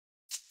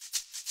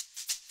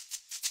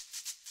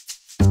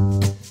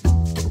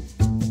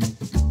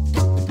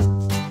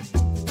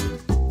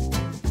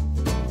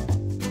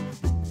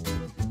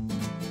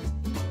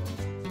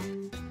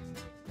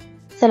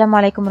Assalamu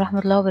alaikum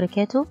warahmatullahi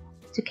wabarakatuh.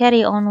 To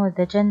carry on with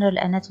the general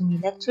anatomy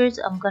lectures,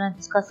 I'm gonna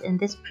discuss in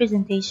this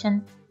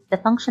presentation the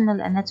functional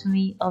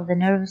anatomy of the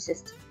nervous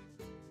system.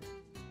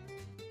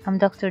 I'm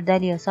Dr.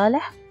 Dalia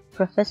Saleh,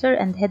 Professor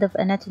and Head of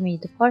Anatomy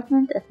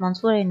Department at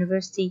Mansoura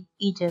University,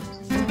 Egypt.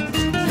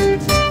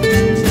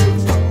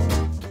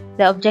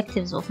 The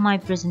objectives of my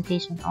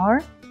presentation are: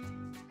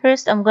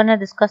 first, I'm gonna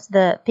discuss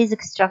the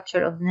basic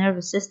structure of the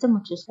nervous system,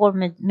 which is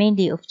formed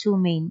mainly of two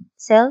main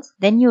cells,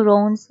 the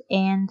neurons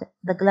and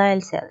the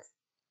glial cells.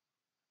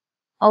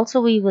 Also,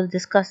 we will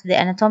discuss the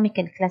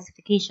anatomical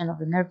classification of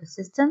the nervous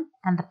system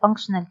and the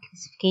functional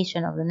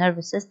classification of the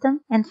nervous system,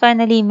 and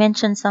finally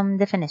mention some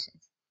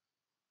definitions.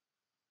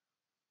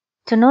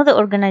 To know the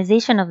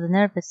organization of the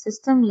nervous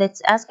system,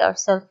 let's ask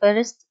ourselves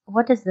first,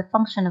 what is the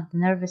function of the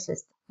nervous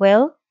system?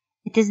 Well,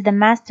 it is the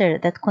master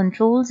that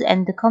controls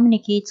and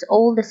communicates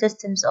all the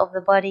systems of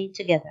the body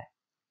together.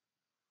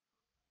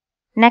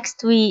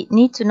 Next, we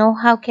need to know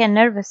how can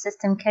nervous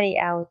system carry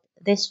out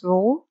this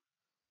role.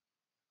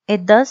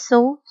 It does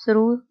so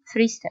through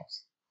three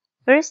steps.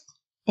 First,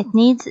 it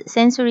needs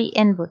sensory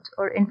input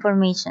or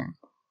information.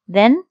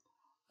 Then,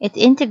 it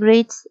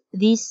integrates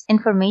this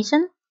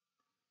information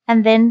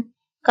and then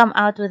come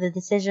out with a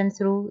decision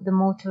through the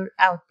motor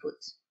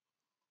output.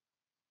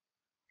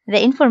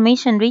 The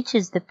information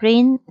reaches the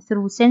brain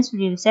through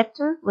sensory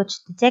receptor,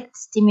 which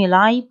detects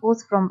stimuli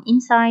both from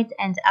inside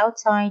and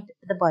outside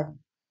the body.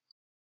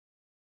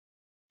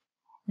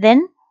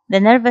 Then,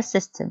 the nervous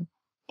system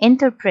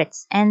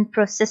interprets and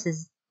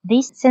processes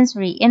this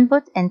sensory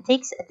input and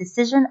takes a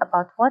decision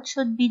about what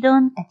should be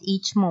done at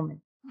each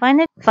moment.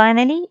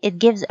 Finally, it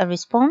gives a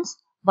response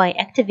by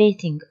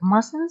activating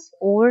muscles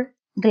or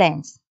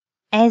glands,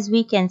 as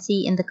we can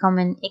see in the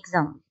common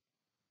example.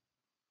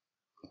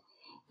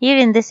 Here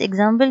in this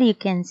example, you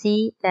can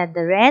see that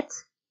the rat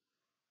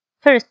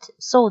first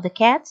saw the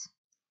cat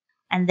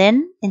and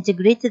then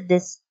integrated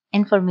this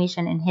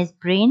information in his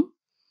brain,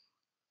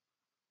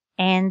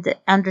 and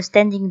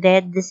understanding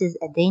that this is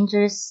a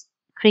dangerous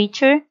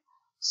creature,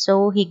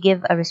 so he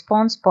gave a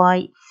response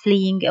by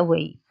fleeing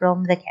away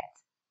from the cat.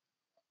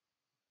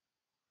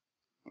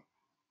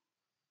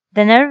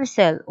 The nerve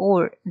cell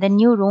or the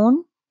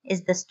neuron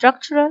is the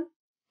structural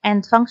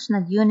and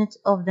functional unit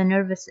of the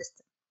nervous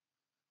system.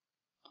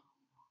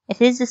 It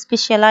is a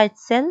specialized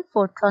cell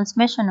for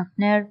transmission of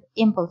nerve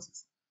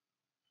impulses.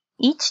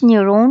 Each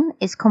neuron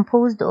is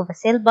composed of a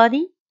cell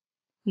body,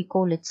 we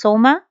call it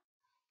soma,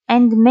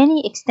 and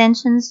many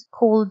extensions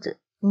called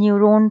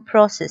neuron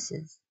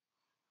processes.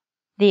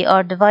 They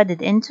are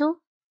divided into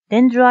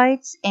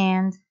dendrites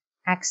and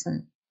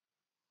axon.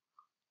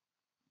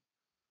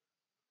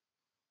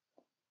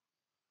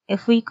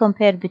 If we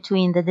compare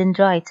between the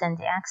dendrites and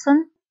the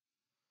axon,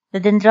 the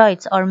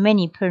dendrites are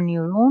many per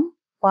neuron,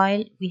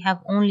 while we have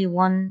only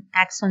one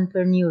axon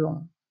per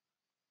neuron.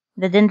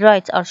 The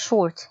dendrites are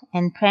short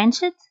and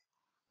branched,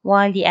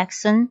 while the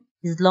axon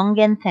is long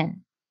and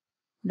thin.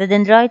 The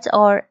dendrites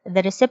are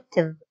the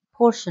receptive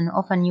portion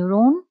of a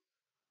neuron,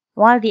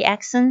 while the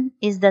axon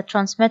is the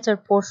transmitter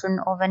portion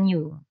of a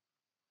neuron.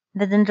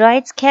 The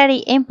dendrites carry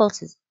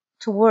impulses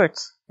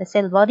towards the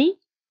cell body,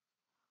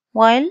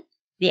 while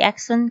the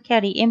axon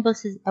carry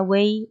impulses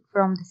away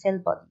from the cell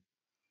body.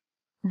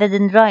 The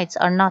dendrites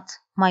are not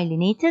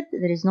myelinated,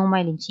 there is no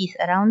myelin sheath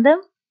around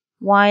them,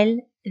 while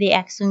the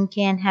axon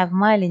can have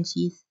myelin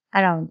sheath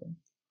around them.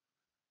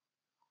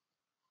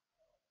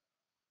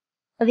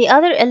 The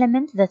other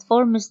element that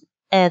forms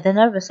the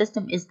nervous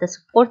system is the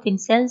supporting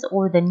cells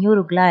or the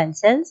neuroglial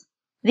cells.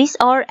 These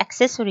are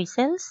accessory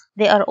cells.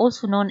 They are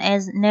also known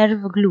as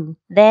nerve glue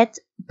that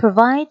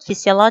provide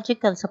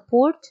physiological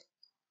support,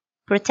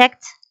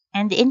 protect,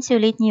 and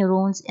insulate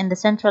neurons in the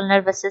central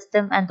nervous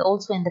system and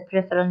also in the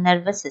peripheral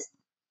nervous system.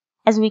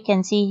 As we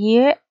can see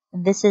here,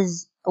 this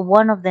is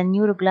one of the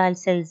neuroglial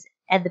cells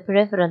at the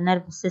peripheral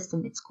nervous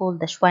system. It's called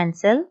the Schwann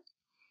cell.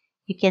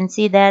 You can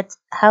see that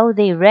how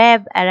they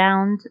wrap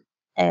around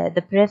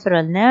the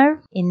peripheral nerve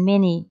in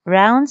many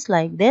rounds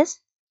like this.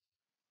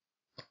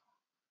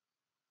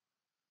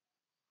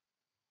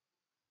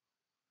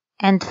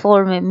 And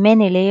form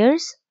many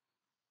layers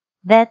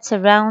that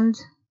surround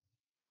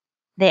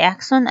the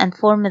axon and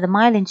form the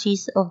myelin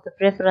sheath of the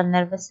peripheral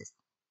nervous system.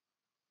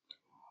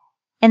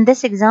 In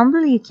this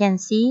example, you can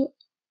see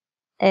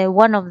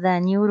one of the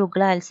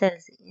neuroglial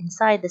cells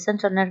inside the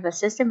central nervous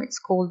system. It's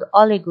called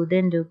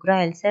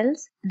oligodendroglial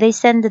cells. They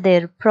send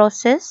their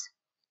process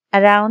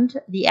around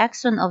the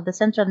axon of the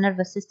central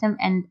nervous system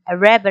and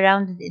wrap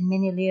around it in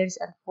many layers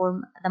and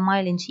form the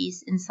myelin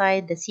sheath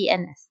inside the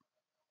CNS.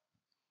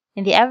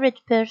 In the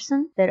average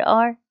person, there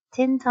are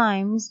 10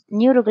 times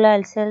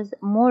neuroglial cells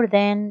more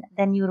than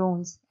the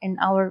neurons in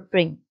our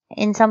brain.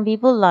 In some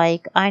people,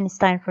 like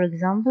Einstein, for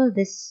example,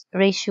 this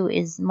ratio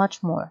is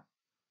much more.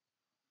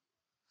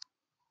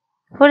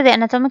 For the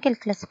anatomical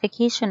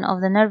classification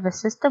of the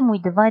nervous system, we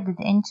divide it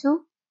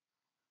into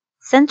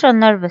central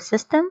nervous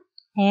system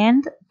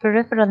and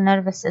peripheral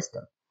nervous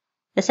system.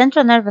 The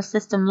central nervous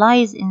system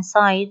lies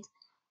inside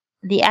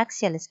the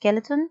axial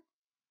skeleton.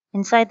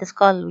 Inside the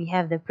skull, we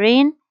have the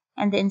brain,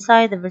 and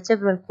inside the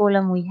vertebral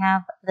column we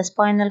have the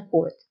spinal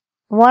cord.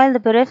 While the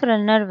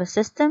peripheral nervous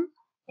system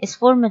is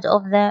formed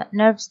of the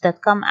nerves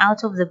that come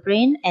out of the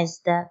brain as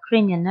the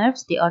cranial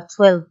nerves, they are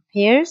 12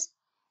 pairs,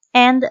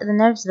 and the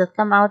nerves that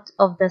come out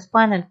of the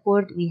spinal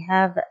cord, we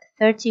have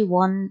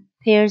 31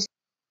 pairs.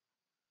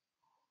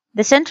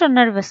 The central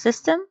nervous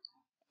system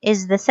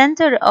is the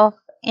center of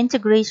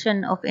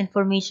integration of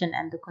information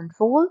and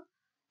control.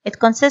 It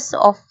consists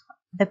of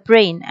the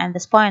brain and the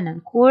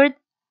spinal cord,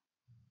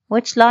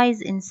 which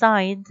lies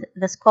inside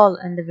the skull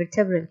and the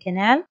vertebral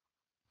canal,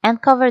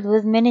 and covered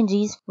with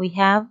meninges. We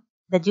have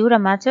the dura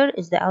mater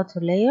is the outer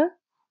layer,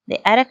 the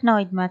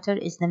arachnoid mater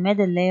is the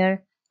middle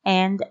layer,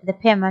 and the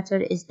pia mater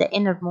is the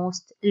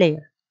innermost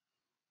layer.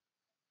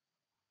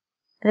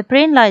 The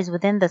brain lies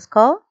within the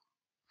skull,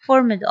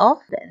 formed of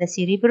the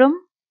cerebrum,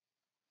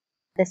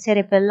 the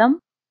cerebellum,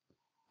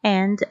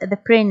 and the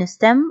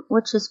brainstem,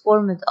 which is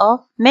formed of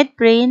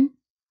midbrain,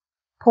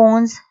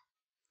 pons,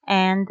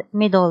 and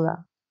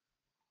medulla.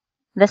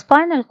 The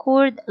spinal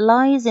cord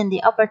lies in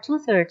the upper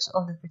 2/3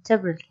 of the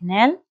vertebral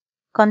canal,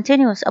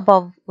 continuous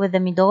above with the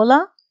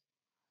medulla,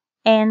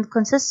 and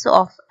consists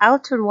of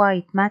outer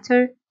white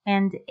matter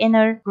and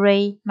inner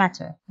gray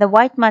matter. The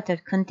white matter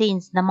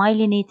contains the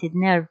myelinated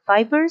nerve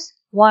fibers,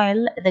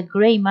 while the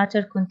gray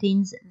matter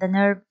contains the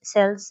nerve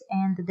cells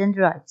and the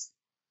dendrites.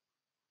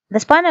 The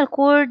spinal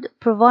cord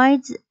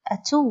provides a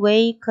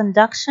two-way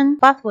conduction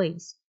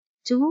pathways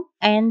to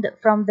and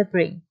from the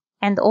brain,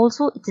 and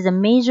also it is a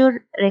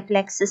major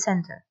reflex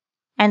center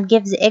and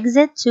gives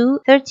exit to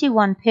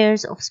 31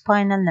 pairs of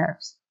spinal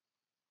nerves.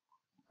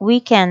 We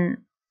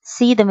can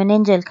see the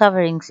meningeal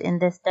coverings in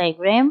this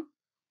diagram.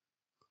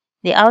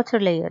 The outer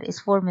layer is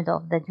formed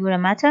of the dura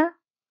mater,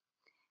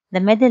 the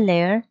middle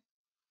layer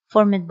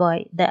formed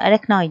by the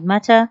arachnoid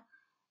mater,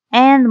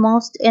 and the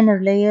most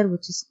inner layer,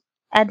 which is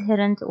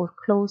adherent or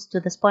close to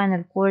the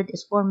spinal cord,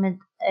 is formed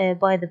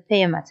by the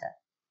pia mater.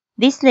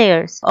 These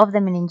layers of the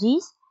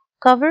meninges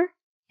cover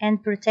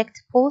and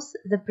protect both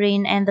the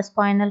brain and the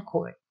spinal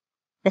cord.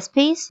 The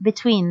space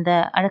between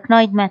the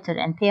arachnoid mater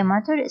and pia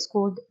mater is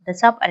called the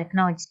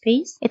subarachnoid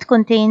space. It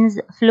contains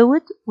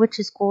fluid which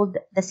is called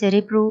the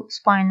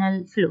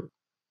cerebrospinal fluid.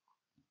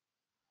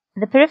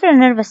 The peripheral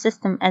nervous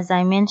system, as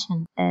I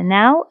mentioned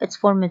now, it's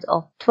formed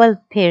of 12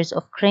 pairs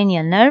of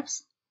cranial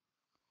nerves.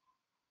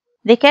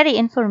 They carry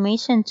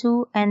information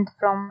to and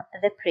from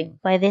the brain.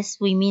 By this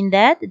we mean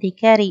that they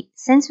carry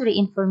sensory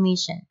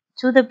information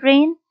to the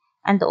brain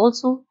and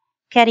also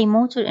carry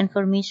motor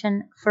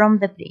information from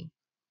the brain.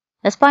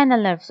 The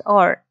spinal nerves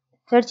are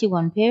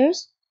 31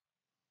 pairs.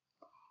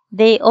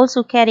 They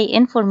also carry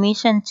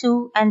information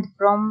to and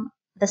from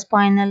the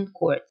spinal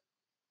cord.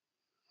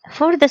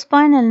 For the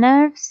spinal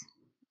nerves,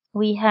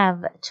 we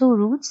have two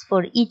roots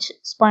for each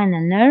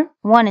spinal nerve.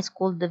 One is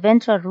called the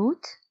ventral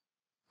root,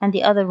 and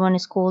the other one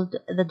is called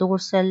the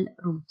dorsal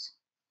root.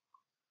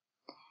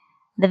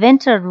 The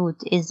ventral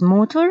root is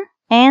motor,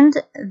 and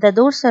the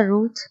dorsal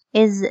root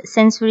is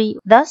sensory.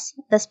 Thus,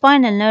 the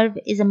spinal nerve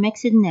is a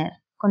mixed nerve,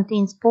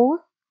 contains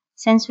both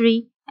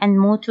sensory and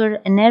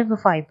motor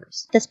nerve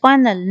fibers. The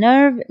spinal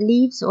nerve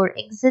leaves or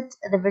exits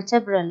the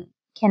vertebral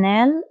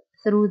canal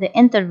through the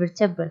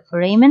intervertebral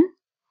foramen,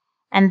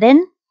 and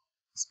then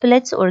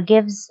splits or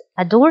gives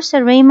a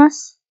dorsal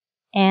ramus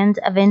and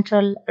a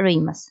ventral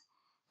ramus.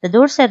 The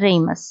dorsal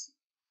ramus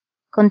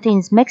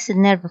contains mixed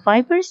nerve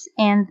fibers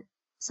and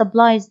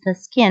supplies the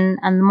skin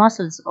and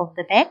muscles of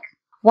the back,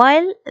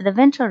 while the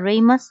ventral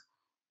ramus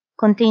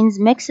contains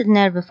mixed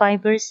nerve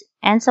fibers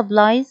and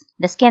supplies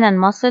the skin and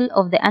muscle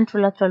of the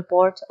anterolateral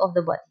part of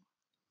the body.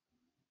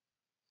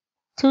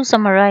 To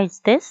summarize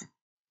this,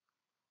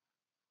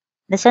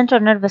 the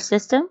central nervous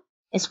system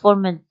is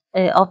formed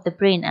of the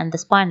brain and the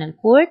spinal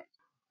cord,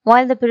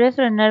 while the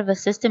peripheral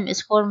nervous system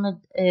is formed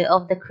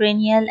of the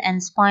cranial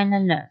and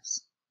spinal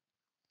nerves.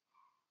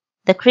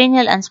 The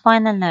cranial and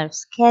spinal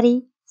nerves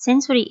carry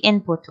sensory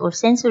input or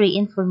sensory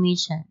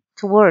information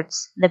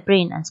towards the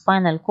brain and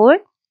spinal cord,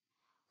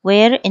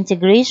 where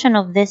integration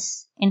of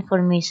this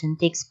information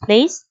takes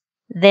place.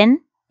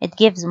 Then it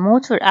gives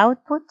motor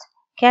output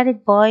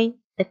carried by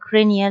the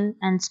cranial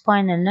and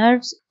spinal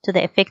nerves to the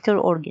effector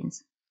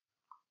organs.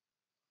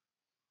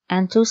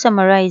 And to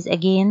summarize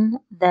again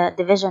the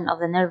division of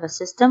the nervous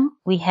system,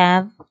 we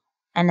have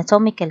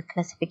anatomical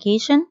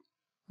classification.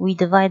 We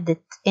divide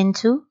it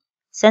into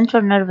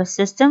central nervous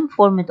system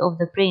formed of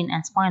the brain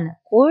and spinal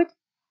cord,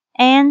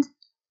 and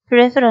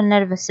peripheral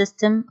nervous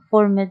system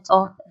formed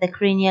of the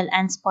cranial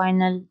and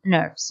spinal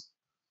nerves.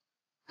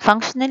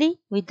 Functionally,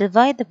 we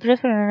divide the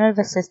peripheral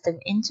nervous system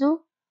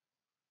into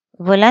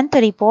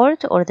voluntary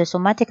part or the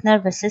somatic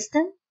nervous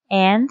system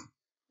and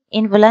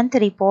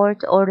involuntary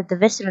part or the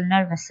visceral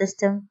nervous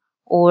system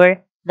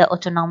or the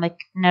autonomic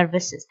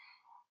nervous system.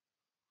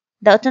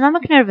 The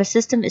autonomic nervous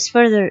system is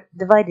further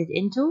divided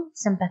into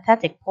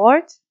sympathetic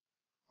part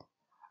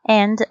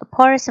and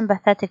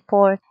parasympathetic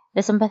part.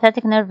 The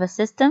sympathetic nervous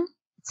system,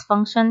 its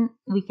function,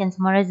 we can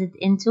summarize it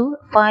into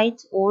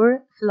fight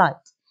or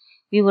flight.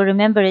 We will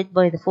remember it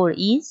by the 4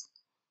 E's.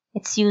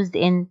 It's used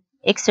in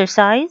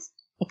exercise,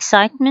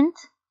 excitement,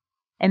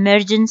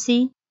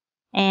 emergency,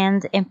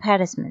 and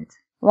embarrassment.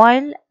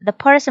 While the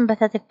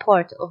parasympathetic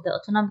part of the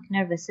autonomic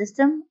nervous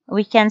system,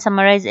 we can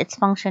summarize its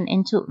function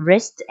into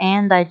rest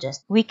and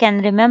digest. We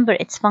can remember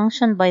its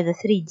function by the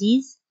 3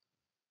 Ds.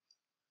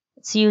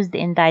 It's used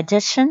in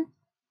digestion,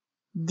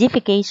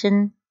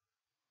 defecation,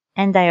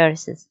 and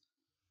diuresis.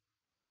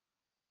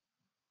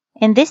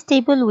 In this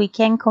table, we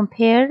can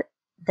compare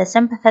the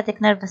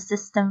sympathetic nervous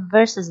system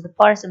versus the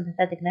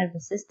parasympathetic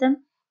nervous system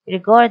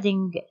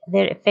regarding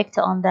their effect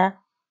on the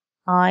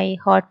eye,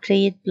 heart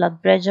rate,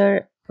 blood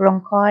pressure,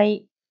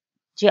 bronchi,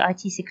 GIT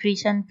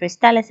secretion,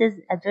 peristalsis,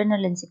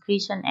 adrenaline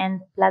secretion,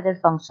 and bladder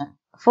function.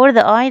 For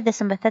the eye, the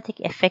sympathetic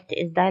effect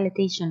is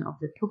dilatation of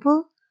the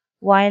pupil,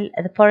 while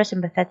the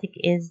parasympathetic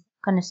is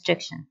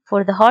constriction.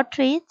 For the heart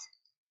rate,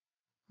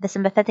 the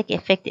sympathetic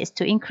effect is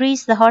to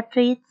increase the heart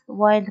rate,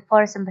 while the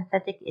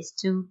parasympathetic is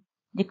to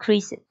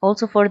decrease it.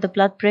 Also for the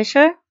blood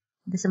pressure,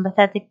 the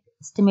sympathetic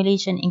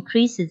stimulation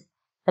increases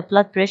the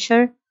blood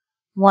pressure,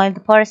 while the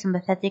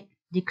parasympathetic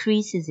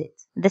decreases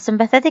it. The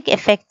sympathetic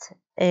effect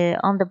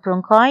on the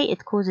bronchi,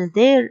 it causes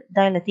their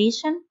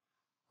dilatation,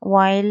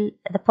 while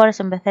the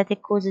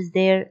parasympathetic causes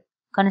their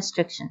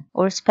constriction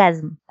or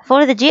spasm.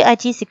 For the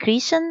GIT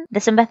secretion, the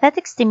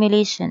sympathetic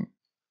stimulation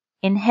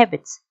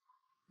inhibits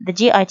the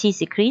GIT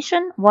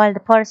secretion, while the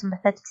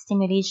parasympathetic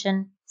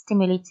stimulation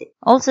stimulates it.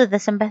 Also, the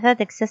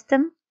sympathetic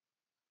system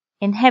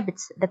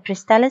inhibits the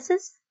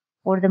peristalsis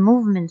or the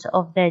movement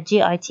of the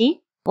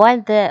GIT,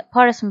 while the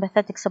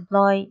parasympathetic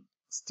supply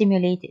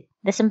stimulates it.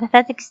 The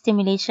sympathetic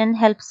stimulation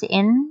helps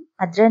in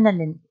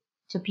adrenaline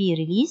to be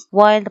released,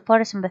 while the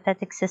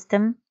parasympathetic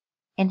system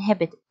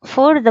inhibits it.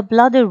 For the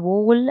bladder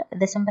wall,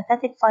 the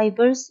sympathetic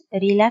fibers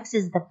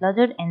relaxes the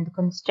bladder and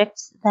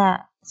constricts the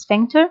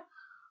sphincter,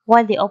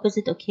 while the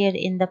opposite occurs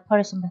in the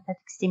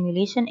parasympathetic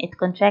stimulation. It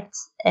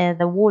contracts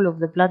the wall of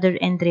the bladder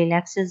and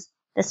relaxes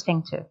the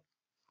sphincter,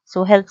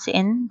 so helps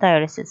in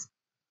diuresis.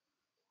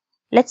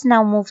 Let's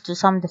now move to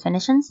some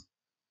definitions.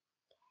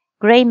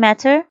 Gray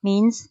matter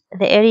means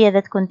the area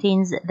that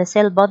contains the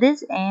cell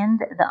bodies and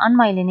the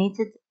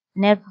unmyelinated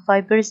nerve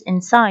fibers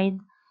inside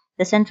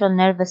the central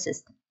nervous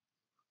system,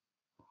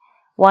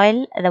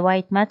 while the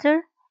white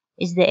matter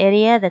is the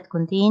area that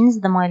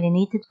contains the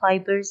myelinated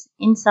fibers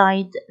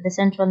inside the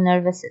central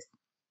nervous system.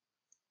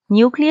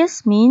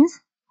 Nucleus means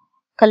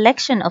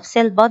collection of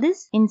cell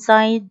bodies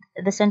inside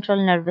the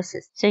central nervous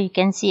system. So you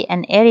can see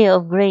an area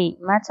of gray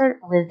matter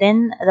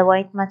within the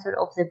white matter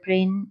of the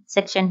brain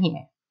section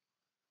here.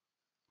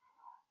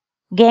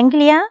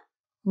 Ganglia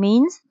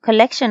means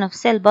collection of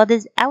cell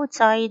bodies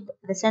outside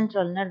the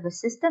central nervous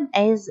system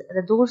as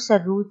the dorsal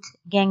root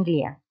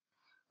ganglia,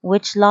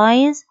 which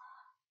lies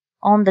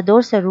on the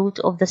dorsal root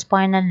of the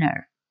spinal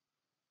nerve.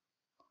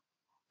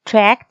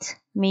 Tract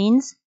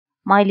means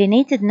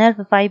myelinated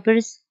nerve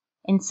fibers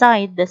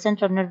inside the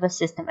central nervous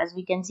system. As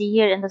we can see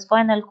here in the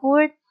spinal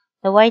cord,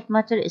 the white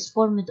matter is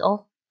formed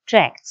of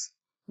tracts,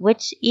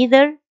 which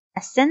either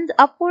ascend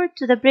upward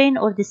to the brain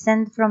or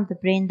descend from the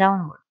brain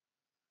downward.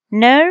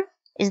 Nerve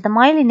is the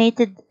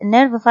myelinated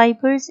nerve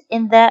fibers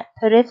in the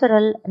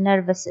peripheral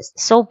nervous system.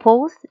 So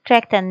both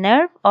tract and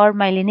nerve are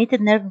myelinated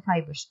nerve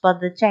fibers,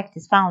 but the tract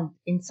is found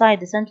inside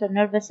the central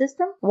nervous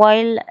system,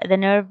 while the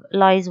nerve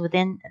lies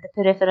within the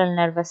peripheral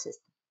nervous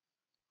system.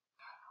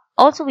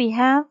 Also, we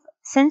have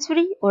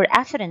sensory or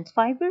afferent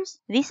fibers.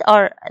 These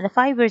are the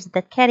fibers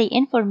that carry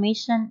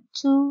information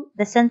to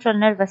the central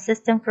nervous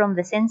system from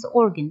the sense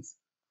organs,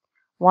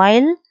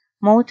 while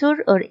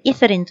motor or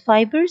efferent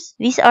fibers,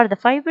 these are the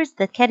fibers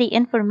that carry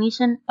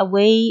information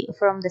away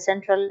from the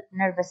central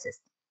nervous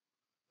system.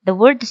 The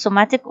word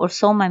somatic or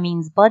soma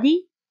means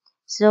body,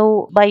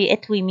 so by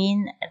it we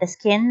mean the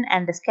skin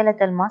and the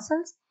skeletal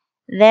muscles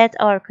that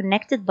are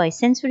connected by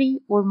sensory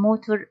or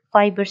motor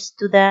fibers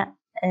to the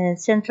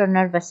central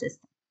nervous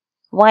system.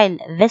 While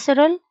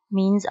visceral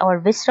means our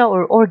viscera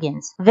or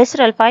organs.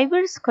 Visceral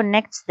fibers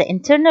connects the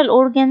internal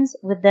organs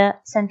with the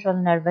central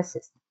nervous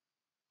system.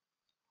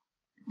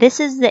 This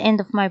is the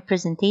end of my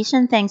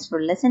presentation. Thanks for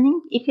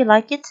listening. If you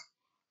like it,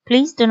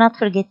 please do not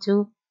forget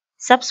to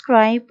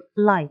subscribe,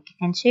 like,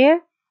 and share.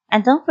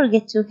 And don't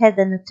forget to hit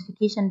the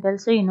notification bell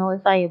so you know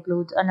if I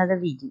upload another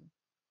video.